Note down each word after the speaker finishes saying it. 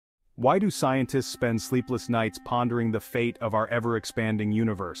Why do scientists spend sleepless nights pondering the fate of our ever-expanding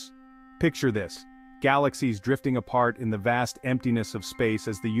universe? Picture this: galaxies drifting apart in the vast emptiness of space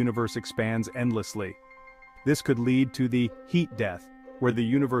as the universe expands endlessly. This could lead to the heat death, where the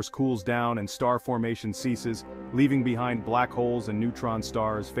universe cools down and star formation ceases, leaving behind black holes and neutron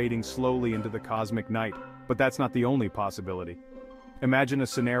stars fading slowly into the cosmic night. But that's not the only possibility. Imagine a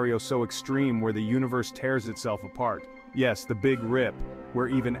scenario so extreme where the universe tears itself apart. Yes, the Big Rip, where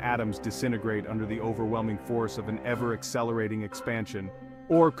even atoms disintegrate under the overwhelming force of an ever-accelerating expansion.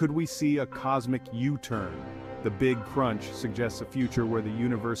 Or could we see a cosmic U-turn? The Big Crunch suggests a future where the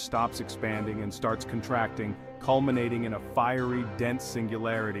universe stops expanding and starts contracting, culminating in a fiery, dense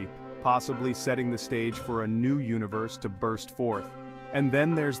singularity, possibly setting the stage for a new universe to burst forth. And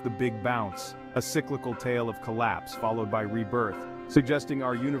then there's the Big Bounce, a cyclical tale of collapse followed by rebirth, suggesting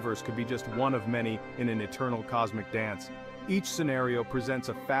our universe could be just one of many in an eternal cosmic dance. Each scenario presents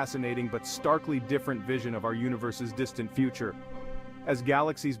a fascinating but starkly different vision of our universe's distant future. As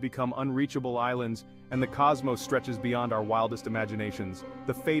galaxies become unreachable islands and the cosmos stretches beyond our wildest imaginations,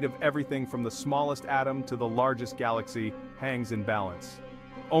 the fate of everything from the smallest atom to the largest galaxy hangs in balance.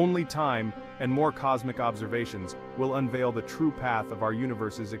 Only time and more cosmic observations will unveil the true path of our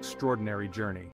universe's extraordinary journey.